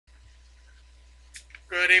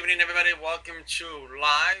Good evening, everybody. Welcome to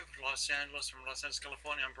Live Los Angeles from Los Angeles,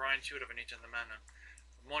 California. I'm Bryant Hewitt of Anita and the Manna.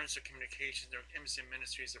 Mornings of Communications, their MC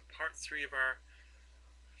Ministries are part 3 of our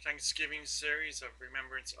Thanksgiving series of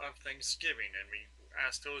Remembrance of Thanksgiving. And we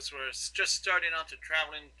ask those who are just starting out to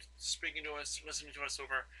traveling, speaking to us, listening to us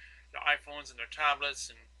over their iPhones and their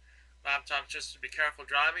tablets and laptops, just to be careful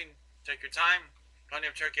driving. Take your time.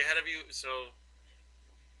 Plenty of turkey ahead of you. So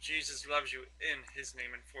Jesus loves you in His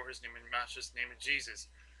name and for His name and Master's name of Jesus.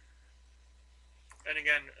 And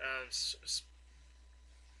again,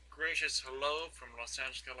 gracious hello from Los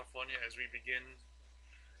Angeles, California, as we begin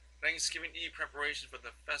Thanksgiving Eve preparation for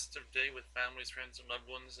the festive day with families, friends, and loved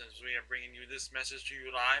ones, as we are bringing you this message to you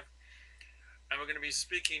live. And we're going to be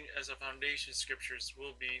speaking as a foundation scriptures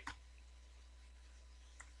will be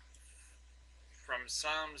from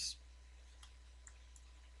Psalms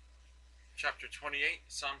chapter 28,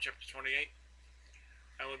 Psalm chapter 28,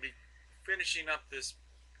 and we'll be finishing up this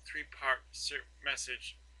three-part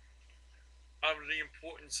message of the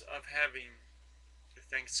importance of having the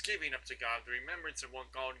thanksgiving up to God, the remembrance of what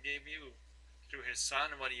God gave you through His Son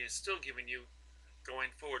and what He is still giving you going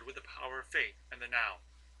forward with the power of faith and the now,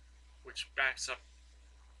 which backs up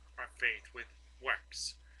our faith with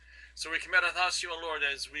works. So we commit our thoughts to you, O Lord,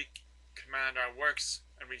 as we command our works,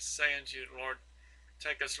 and we say unto you, Lord,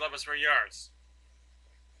 take us, love us, we're yours.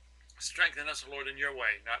 Strengthen us, O Lord, in your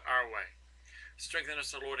way, not our way. Strengthen us,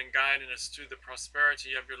 O Lord, in guiding us to the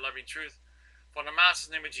prosperity of your loving truth. For the Master's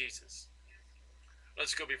name of Jesus.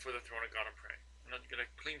 Let's go before the throne of God and pray. I'm not going to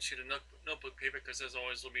clean sheet of notebook paper because, as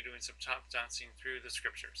always, we'll be doing some top dancing through the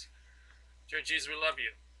scriptures. Dear Jesus, we love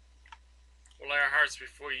you. We'll lay our hearts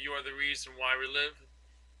before you. You are the reason why we live.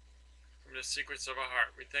 From the secrets of our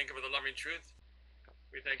heart, we thank you for the loving truth.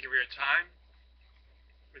 We thank you for your time.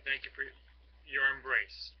 We thank you for your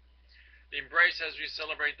embrace. The embrace as we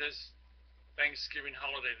celebrate this Thanksgiving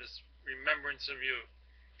holiday, this remembrance of you.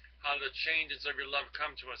 How the changes of your love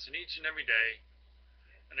come to us in each and every day,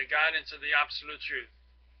 and the guidance of the absolute truth,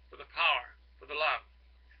 for the power, for the love.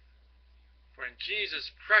 For in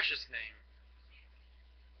Jesus' precious name,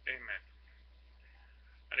 amen.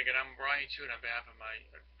 And again, I'm Bryant Hewitt on behalf of my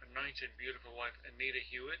anointed, beautiful wife, Anita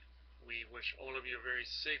Hewitt. We wish all of you a very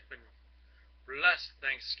safe and blessed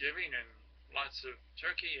Thanksgiving, and lots of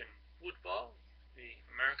turkey and football, the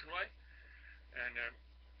American way. And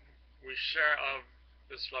we share of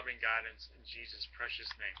this loving guidance in Jesus' precious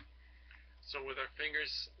name. So with our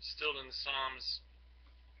fingers still in Psalms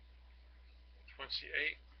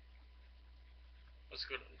 28, let's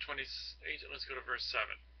go to 28, let's go to verse 7.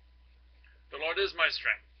 The Lord is my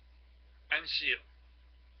strength and shield.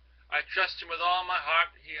 I trust him with all my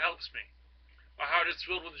heart, he helps me. My heart is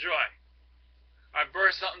filled with joy. I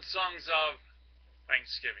burst out in songs of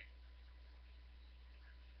thanksgiving.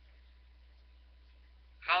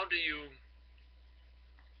 How do you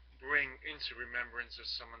bring into remembrance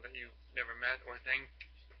of someone that you never met, or thank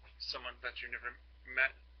someone that you never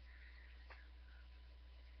met?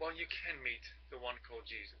 Well, you can meet the one called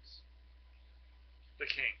Jesus, the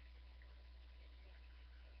King,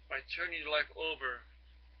 by turning your life over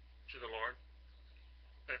to the Lord,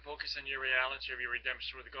 by focusing on your reality of your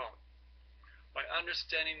redemption with God, by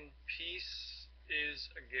understanding peace is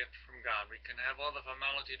a gift from God. We can have all the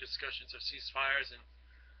formality discussions of ceasefires and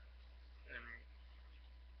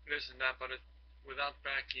this and that, but without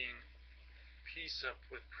backing peace up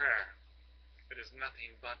with prayer, it is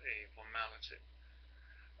nothing but a formality.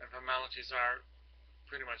 And formalities are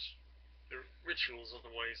pretty much the rituals of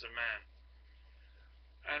the ways of man.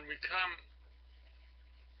 And we come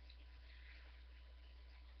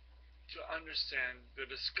to understand the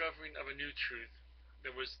discovering of a new truth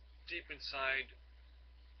that was deep inside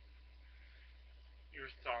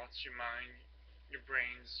your thoughts, your mind, your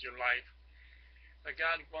brains, your life, that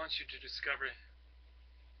God wants you to discover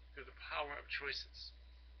through the power of choices.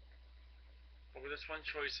 For this one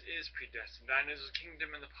choice is predestined. Thine is the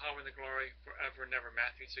kingdom and the power and the glory forever and ever.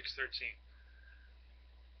 Matthew 6:13.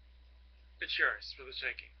 It's yours for the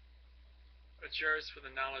taking. It's yours for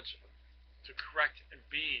the knowledge to correct and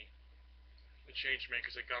be the change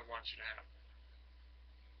makers that God wants you to have.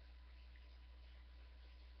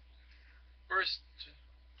 Verse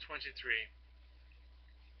 23.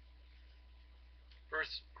 1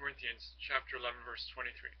 Corinthians chapter 11, verse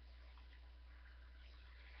 23.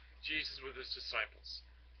 Jesus with his disciples.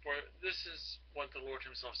 For this is what the Lord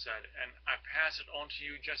himself said, and I pass it on to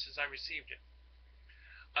you just as I received it.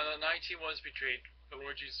 On the night he was betrayed, the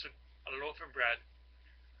Lord Jesus took a loaf of bread.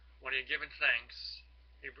 When he had given thanks,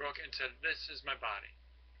 he broke it and said, This is my body,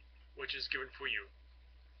 which is given for you.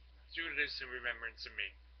 Do this in remembrance of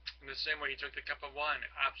me. In the same way, he took the cup of wine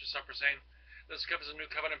after supper, saying, This cup is a new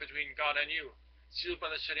covenant between God and you, sealed by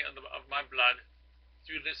the shedding of my blood.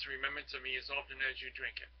 Do this in remembrance of me as often as you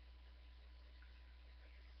drink it.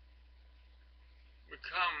 We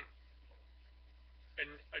come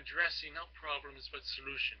in addressing not problems but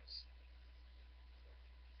solutions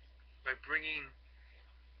by bringing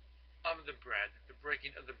of the bread, the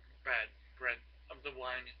breaking of the bread of the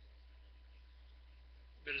wine.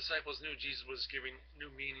 The disciples knew Jesus was giving new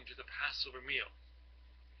meaning to the Passover meal.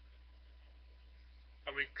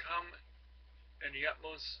 And we come in the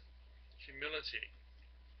utmost humility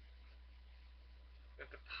that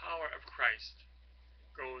the power of Christ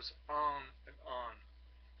goes on and on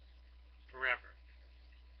forever.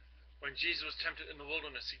 When Jesus was tempted in the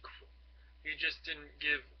wilderness, he just didn't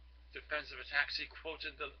give defensive attacks. He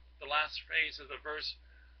quoted the last phrase of the verse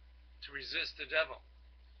to resist the devil.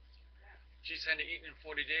 Jesus hadn't eaten in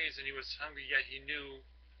 40 days and he was hungry, yet he knew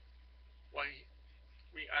what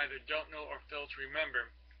we either don't know or fail to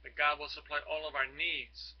remember, that God will supply all of our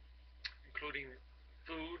needs, including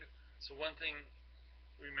food. So one thing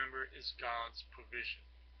remember is God's provision.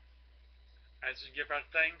 As we give our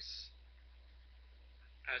thanks,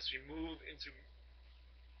 as we move into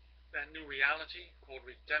that new reality called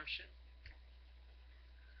redemption,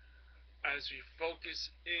 as we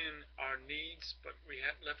focus in our needs, but we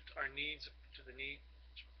lift our needs to the need,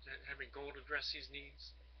 having goal to address these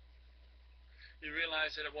needs, you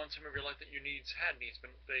realize that at one time of your life that your needs had needs, but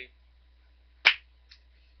they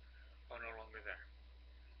are no longer there.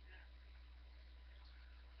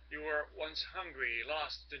 You were once hungry,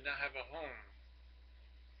 lost, did not have a home,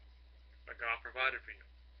 but God provided for you.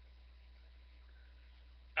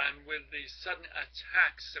 And with the sudden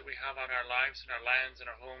attacks that we have on our lives and our lands and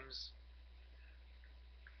our homes,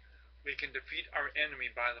 we can defeat our enemy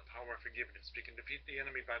by the power of forgiveness. We can defeat the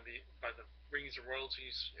enemy by the rings of royalty.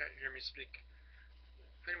 You hear me speak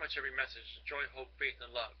pretty much every message: joy, hope, faith,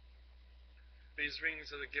 and love. These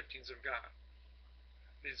rings are the giftings of God.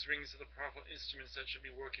 These rings are the powerful instruments that should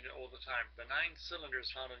be working all the time. The 9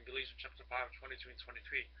 cylinders found in Galatians chapter 5, 22 and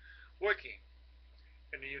 23, working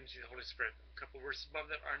in the unity of the Holy Spirit. A couple verses above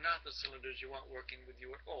that are not the cylinders you want working with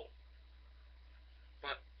you at all.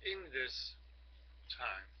 But in this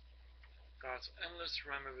time, God's endless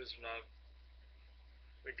realm of his love,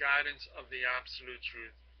 the guidance of the absolute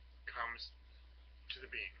truth, comes to the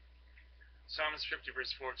being. Psalms 50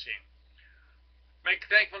 verse 14. Make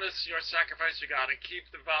thankfulness your sacrifice to God, and keep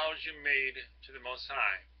the vows you made to the Most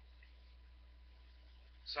High.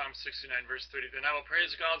 Psalm 69 verse 30. Then I will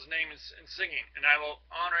praise God's name in singing, and I will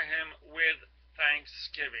honor him with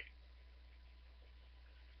thanksgiving.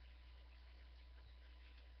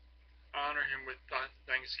 Honor him with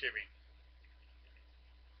thanksgiving.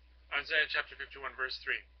 Isaiah chapter 51 verse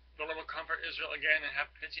 3. The Lord will comfort Israel again and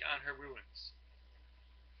have pity on her ruins.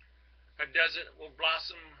 Her desert will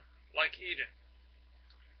blossom like Eden.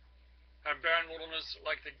 Her barren wilderness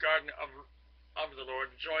like the garden of the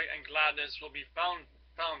Lord. Joy and gladness will be found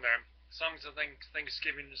there. Songs of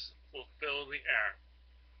thanksgiving will fill the air.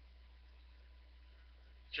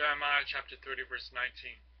 Jeremiah chapter 30 verse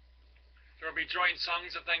 19. There will be joy and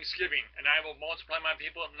songs of thanksgiving, and I will multiply my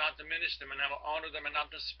people and not diminish them, and I will honor them and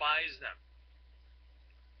not despise them.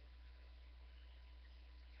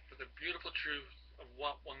 For the beautiful truth of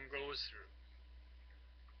what one goes through,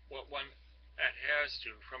 what one adheres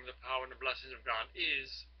to from the power and the blessings of God,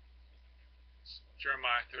 is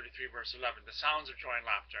Jeremiah 33 verse 11, the sounds of joy and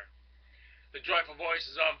laughter, the joyful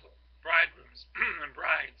voices of bridegrooms and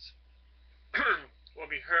brides will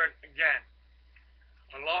be heard again,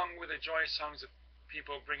 along with the joyous songs of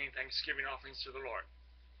people bringing thanksgiving offerings to the Lord.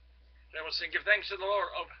 They will sing, give thanks to the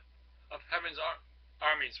Lord of heaven's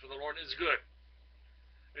armies, for the Lord is good.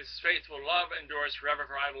 His faithful love endures forever,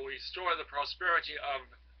 for I will restore the prosperity of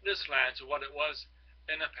this land to what it was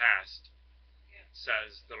in the past,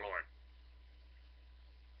 says the Lord.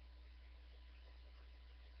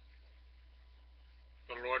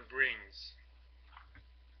 The Lord brings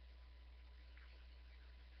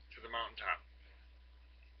to the mountaintop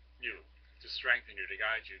you, to strengthen you, to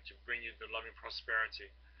guide you, to bring you the loving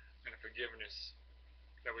prosperity and the forgiveness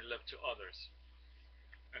that we live to others,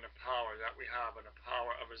 and the power that we have, and the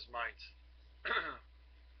power of his might.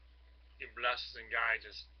 He blesses and guides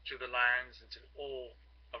us to the lands and to all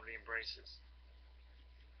of the embraces.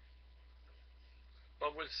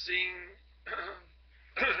 But with seeing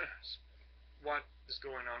what is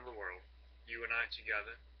going on in the world, you and I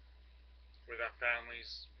together, with our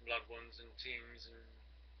families, loved ones, and teams, and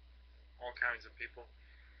all kinds of people,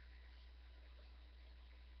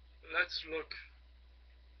 let's look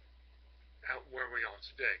at where we are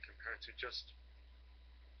today compared to just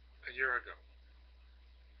a year ago.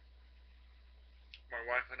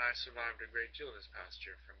 My wife and I survived a great deal this past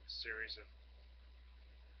year, from a series of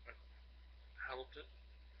health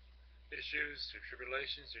issues to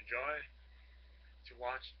tribulations to joy to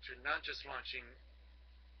not just launching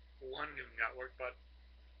one new network, but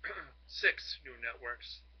 6 new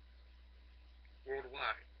networks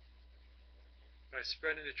worldwide, by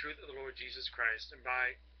spreading the truth of the Lord Jesus Christ and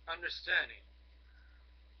by understanding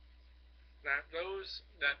that those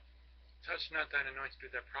that touch not thine anointed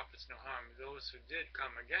do their prophets no harm. Those who did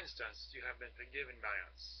come against us, you have been forgiven by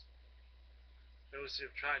us. Those who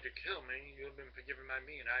have tried to kill me, you have been forgiven by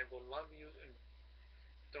me, and I will love you and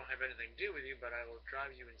don't have anything to do with you, but I will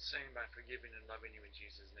drive you insane by forgiving and loving you in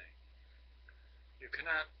Jesus' name. You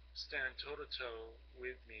cannot stand toe-to-toe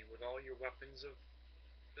with me with all your weapons of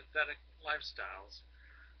pathetic lifestyles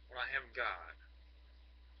when I have God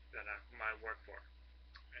that I work for,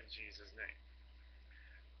 in Jesus' name.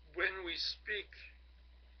 When we speak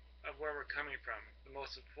of where we're coming from, the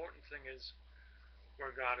most important thing is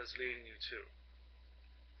where God is leading you to.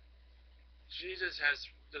 Jesus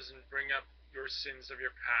doesn't bring up your sins of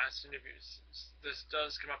your past, and if this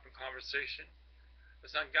does come up in conversation,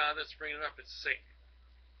 it's not God that's bringing it up, it's Satan.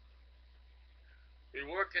 We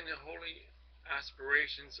work in the holy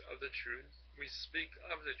aspirations of the truth. We speak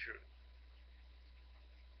of the truth.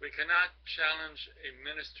 We cannot challenge a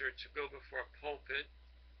minister to go before a pulpit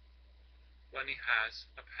when he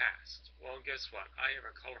has a past. Well, guess what? I have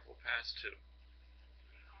a colorful past too.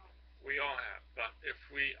 We all have. But if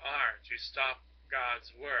we are to stop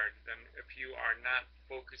God's word, then if you are not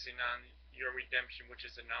focusing on your redemption, which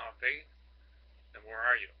is the now of faith, then where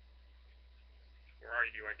are you? Where are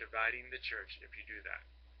you? You are dividing the church if you do that.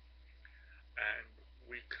 And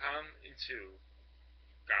we come into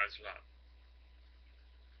God's love.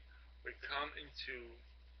 We come into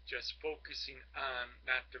just focusing on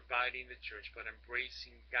not dividing the church, but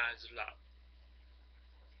embracing God's love,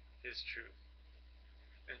 His truth,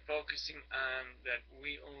 and focusing on that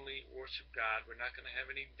we only worship God. We're not going to have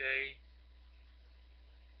any day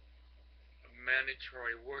of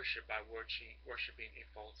mandatory worship by worshiping a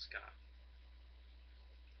false God,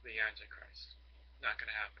 the Antichrist. Not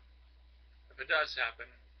going to happen. If it does happen,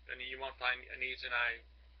 then you won't find Anita and I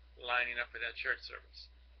lining up for that church service.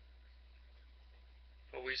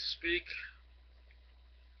 But we speak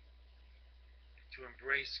to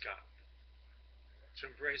embrace God.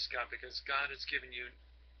 To embrace God, because God has given you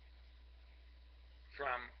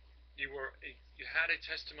you had a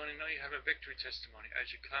testimony, now you have a victory testimony as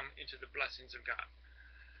you come into the blessings of God.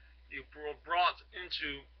 You were brought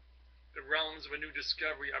into the realms of a new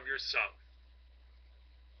discovery of yourself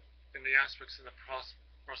in the aspects of the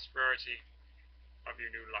prosperity of your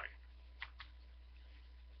new life.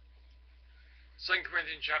 2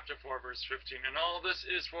 Corinthians chapter 4, verse 15, and all this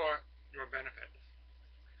is for your benefit.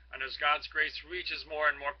 And as God's grace reaches more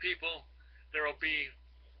and more people, there will be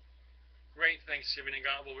great thanksgiving, and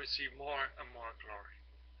God will receive more and more glory.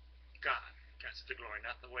 God gets the glory,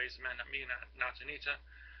 not the ways men, not me, not Anita,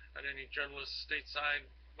 not any journalist, stateside,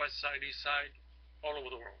 west side, east side, all over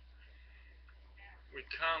the world. We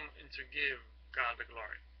come in to give God the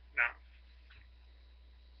glory. Now,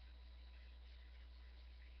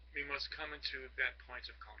 we must come into that point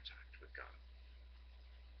of contact with God.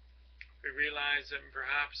 We realize that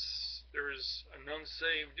perhaps there is an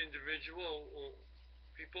unsaved individual or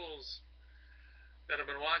peoples that have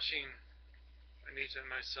been watching Anita and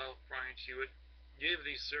myself, Bryant Hewitt, give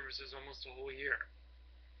these services almost a whole year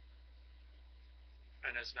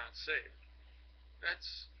and is not saved.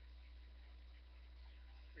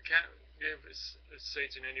 We can't give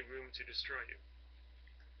Satan any room to destroy you.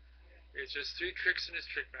 It's just 3 tricks in his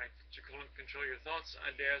trick bag to control your thoughts,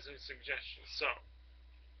 ideas, and suggestions. So,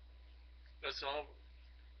 let's all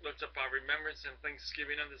lift up our remembrance and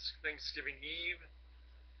thanksgiving on this Thanksgiving Eve,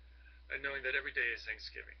 and knowing that every day is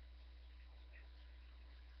Thanksgiving.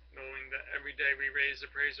 Knowing that every day we raise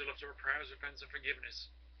the praise or lift our prayers, repentance, and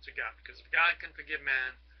forgiveness to God. Because if God can forgive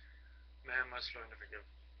man, man must learn to forgive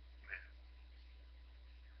man.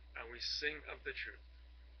 And we sing of the truth,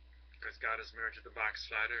 because God is married to the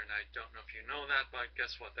backslider, and I don't know if you know that, but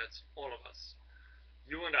guess what? That's all of us.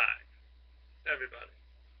 You and I. Everybody.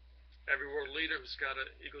 Every world leader who's got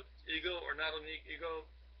an ego or not an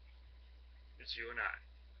ego, it's you and I.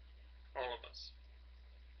 All of us.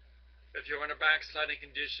 If you're in a backsliding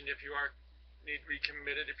condition, if you need to be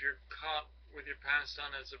committed, if you're caught with your past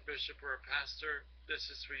on as a bishop or a pastor,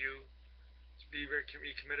 this is for you to be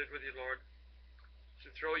recommitted with your Lord,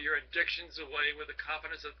 to throw your addictions away with the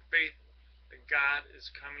confidence of faith that God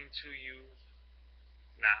is coming to you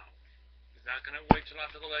now. He's not going to wait till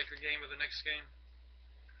after the Laker game or the next game.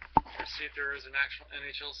 to see if there is an actual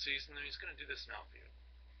NHL season, and he's going to do this now for you.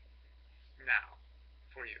 Now,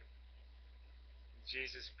 for you. In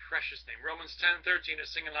Jesus' precious name. Romans 10:13 is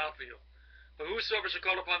singing loud for you. But whosoever shall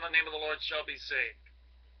call upon the name of the Lord shall be saved.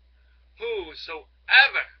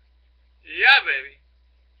 Whosoever, yeah, baby,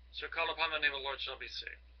 shall call upon the name of the Lord shall be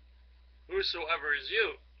saved. Whosoever is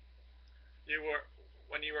you.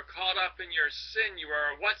 When you were caught up in your sin, you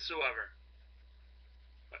were a whatsoever,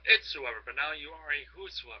 but itsoever, but now you are a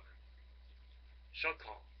whosoever shall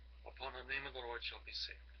call upon the name of the Lord shall be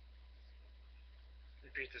saved.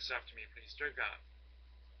 Repeat this after me, please. Dear God,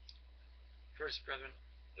 first, brethren,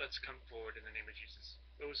 let's come forward in the name of Jesus.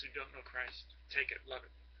 Those who don't know Christ, take it, love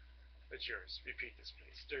it. It's yours. Repeat this,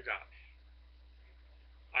 please. Dear God,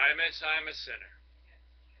 I admit I am a sinner,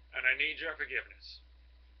 and I need your forgiveness.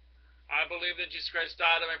 I believe that Jesus Christ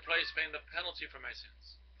died in my place, paying the penalty for my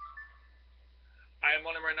sins. I am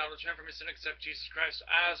willing right now to turn from my sin and accept Jesus Christ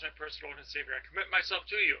as my personal Lord and Savior. I commit myself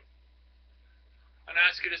to you and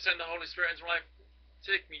ask you to send the Holy Spirit into my life.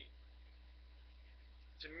 Take me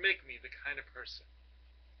to make me the kind of person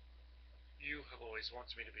you have always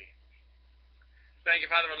wanted me to be. Thank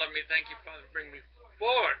you, Father, for loving me. Thank you, Father, for bringing me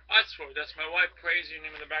forward. Us forward. That's my wife. Praise your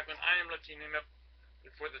name in the background. I am lifting him up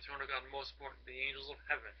before the throne of God. Most important, the angels of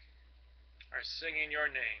heaven are singing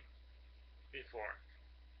your name before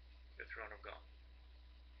the throne of God.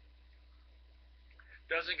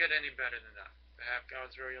 Doesn't get any better than that, to have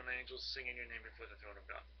God's very own angels singing your name before the throne of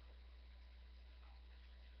God.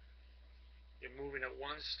 You're moving at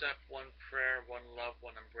one step, one prayer, one love,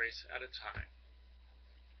 one embrace at a time.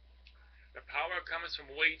 The power comes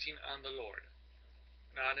from waiting on the Lord,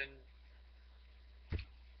 not in,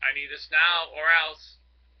 I need this now or else.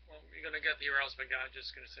 Well, you're going to get the or else, but God's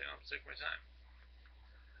just going to say, oh, I'm taking my time.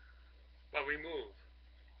 But we move,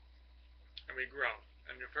 and we grow.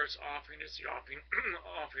 And your first offering is the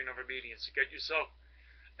offering of obedience, to get yourself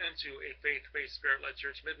into a faith-based, spirit-led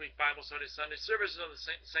church, midweek Bible study, Sunday services of the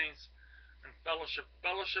saints, and fellowship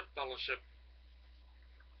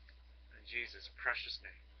in Jesus' precious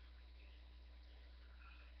name.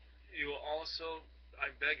 You will also,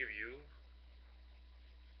 I beg of you,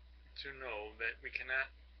 to know that we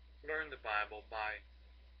cannot learn the Bible by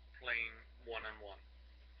playing one-on-one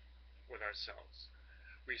with ourselves.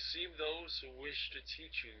 Receive those who wish to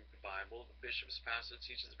teach you the Bible, the bishops, pastors,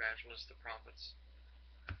 teachers, evangelists, the prophets,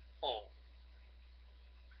 all.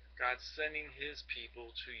 God's sending his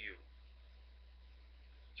people to you.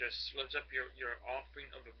 Just lift up your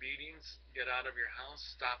offering of obedience, get out of your house,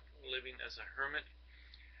 stop living as a hermit,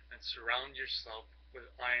 and surround yourself with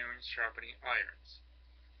irons sharpening irons.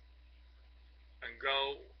 And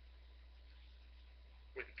go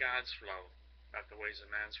with God's flow, not the ways of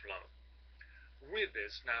man's flow. With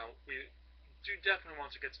this, now, we do definitely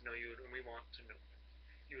want to get to know you, and we want to know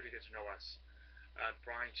you to get to know us at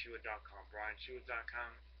BryantHewitt.com.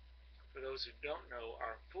 BryantHewitt.com. For those who don't know,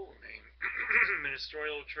 our full name,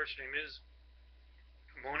 ministerial church name is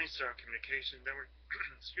Morning Star Communications Network,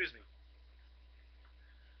 excuse me,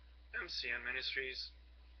 MCM Ministries.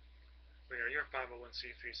 We are your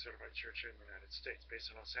 501c3 certified church in the United States,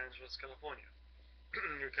 based in Los Angeles, California.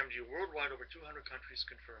 We come to you worldwide, over 200 countries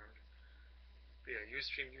confirmed, via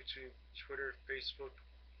Ustream, YouTube, Twitter, Facebook,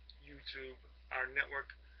 YouTube, our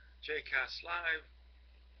network, JCast Live,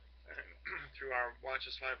 and through our Watch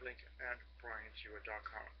Us Live link at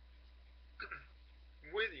BryantHewitt.com.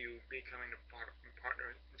 With you becoming a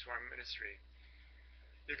partner into our ministry,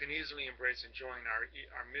 you can easily embrace and join our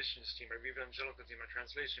missions team, our evangelical team, our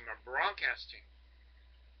translation team, our broadcast team,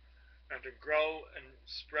 and to grow and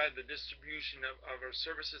spread the distribution of our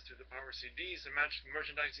services through the power of CDs, the magic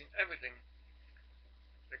merchandising, everything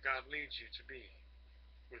that God leads you to be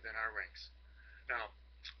within our ranks. Now,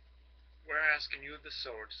 we're asking you, the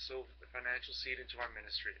sower, to sow the financial seed into our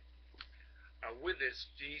ministry. With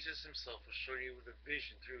this, Jesus himself will show you the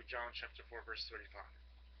vision through John chapter 4, verse 35.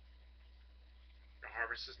 The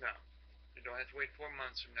harvest is now. You don't have to wait 4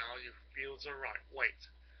 months from now. Your fields are right. Wait.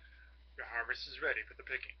 Your harvest is ready for the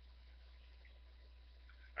picking.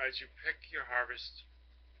 As you pick your harvest,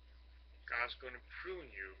 God's going to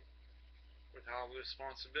prune you with all the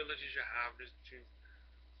responsibilities you have to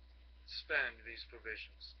spend these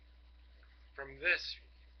provisions. From this,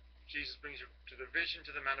 Jesus brings you to the vision,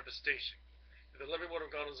 to the manifestation. The living word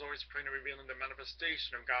of God is always praying and revealing the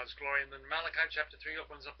manifestation of God's glory. And then Malachi chapter 3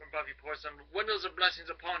 opens up above you, pours down windows of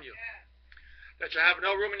blessings upon you, that you have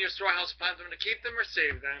no room in your storehouse, plant them to keep them or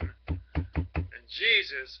save them. In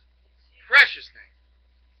Jesus' precious name.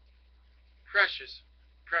 Precious,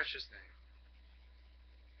 precious name.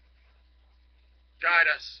 Guide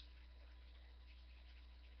us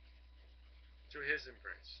to his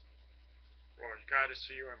embrace. Lord, guide us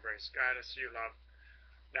to your embrace. Guide us to your love.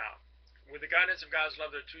 Now, with the guidance of God's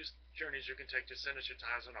love, there are two journeys you can take to send us your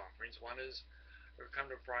tithes and offerings. One is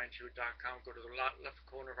come to BryantHewitt.com. Go to the left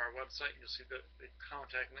corner of our website, and you'll see the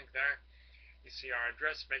contact link there. You see our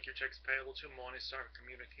address. Make your checks payable to Morning Star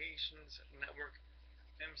Communications Network,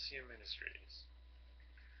 MCM Ministries.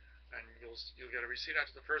 And you'll get a receipt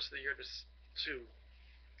after the first of the year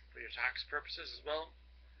for your tax purposes as well.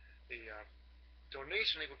 The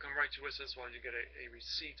donation link will come right to us as well. You get a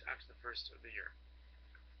receipt after the first of the year.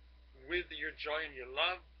 With your joy and your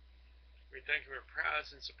love, we thank you for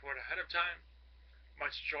prayers and support ahead of time.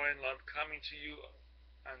 Much joy and love coming to you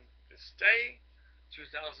on this day.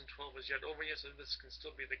 2012 is yet over yet, so this can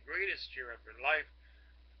still be the greatest year of your life.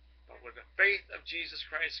 But with the faith of Jesus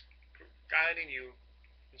Christ guiding you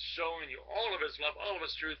and showing you all of his love, all of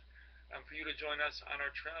his truth, and for you to join us on our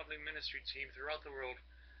traveling ministry team throughout the world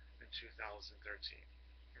in 2013.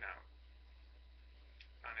 Now,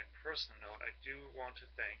 on a personal note, I do want to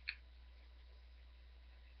thank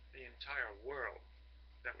the entire world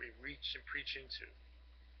that we reach and preach into.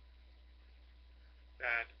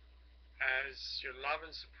 That as your love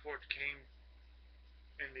and support came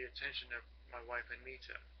in the attention of my wife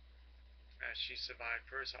Anita, as she survived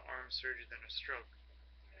first an arm surgery, then a stroke,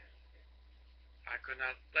 I could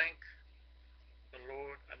not thank the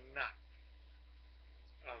Lord enough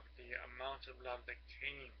of the amount of love that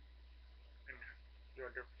came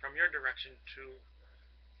from your direction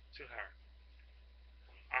to her.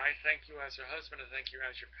 I thank you as her husband. I thank you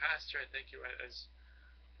as your pastor. I thank you as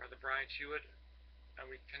Brother Bryant Hewitt. And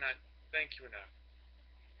we cannot thank you enough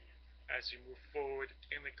as you move forward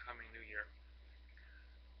in the coming new year.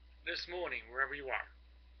 This morning, wherever you are,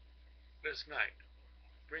 this night,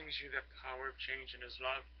 brings you the power of change and his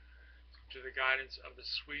love to the guidance of the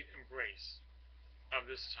sweet embrace of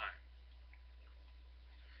this time.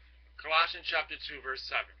 Colossians chapter 2, verse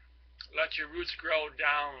 7. Let your roots grow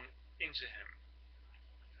down into him.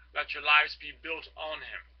 Let your lives be built on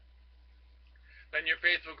him. Then your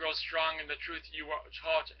faith will grow strong in the truth you are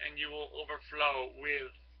taught, and you will overflow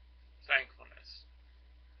with thankfulness.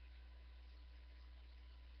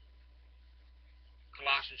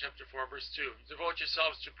 Colossians chapter 4, verse 2. Devote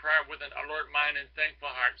yourselves to prayer with an alert mind and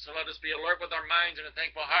thankful heart. So let us be alert with our minds and a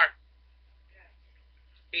thankful heart.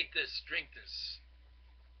 Eat this, drink this,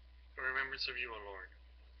 in remembrance of you, O Lord.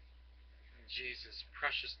 In Jesus'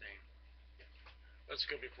 precious name. Let's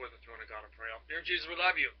go before the throne of God and pray. Dear Jesus, we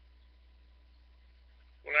love you.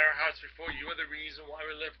 We'll lay our hearts before you. You are the reason why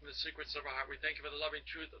we live from the secrets of our heart. We thank you for the loving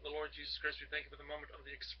truth of the Lord Jesus Christ. We thank you for the moment of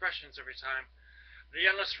the expressions every time. The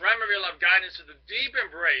endless realm of your love, guide us to the deep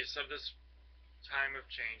embrace of this time of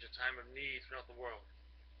change, a time of need throughout the world.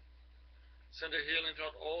 Send a healing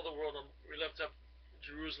throughout all the world. And we lift up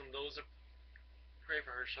Jerusalem. Those that pray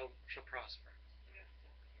for her shall prosper.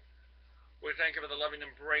 We thank you for the loving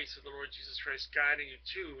embrace of the Lord Jesus Christ, guiding you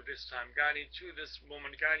to this time, guiding you to this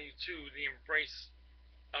moment, guiding you to the embrace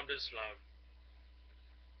of this love.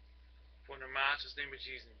 For in the Master's name of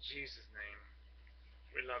Jesus, in Jesus' name,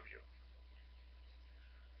 we love you.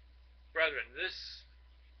 Brethren,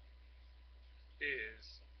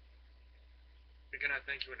 we cannot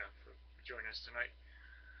thank you enough for joining us tonight.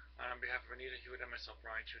 On behalf of Anita Hewitt and myself,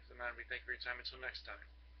 Bryant Hewitt, the man, we thank you for your time. Until next time.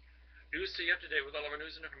 Do stay up to date with all of our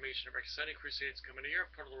news and information of our exciting crusades coming to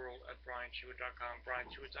your part of the world at BryantHewitt.com,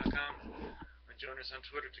 BryantHewitt.com. And join us on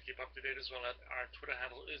Twitter to keep up to date as well. Our Twitter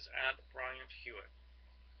handle is @BryantHewitt.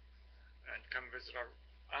 And come visit our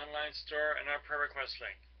online store and our prayer request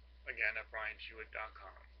link, again at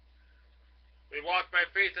BryantHewitt.com. We walk by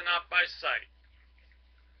faith and not by sight.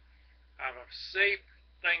 Have a safe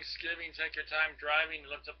Thanksgiving. Take your time driving.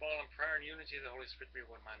 Lift up all in prayer and unity of the Holy Spirit. Be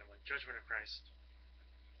one mind and one judgment of Christ.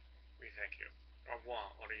 We thank you. Au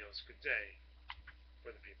revoir. Adios. Good day.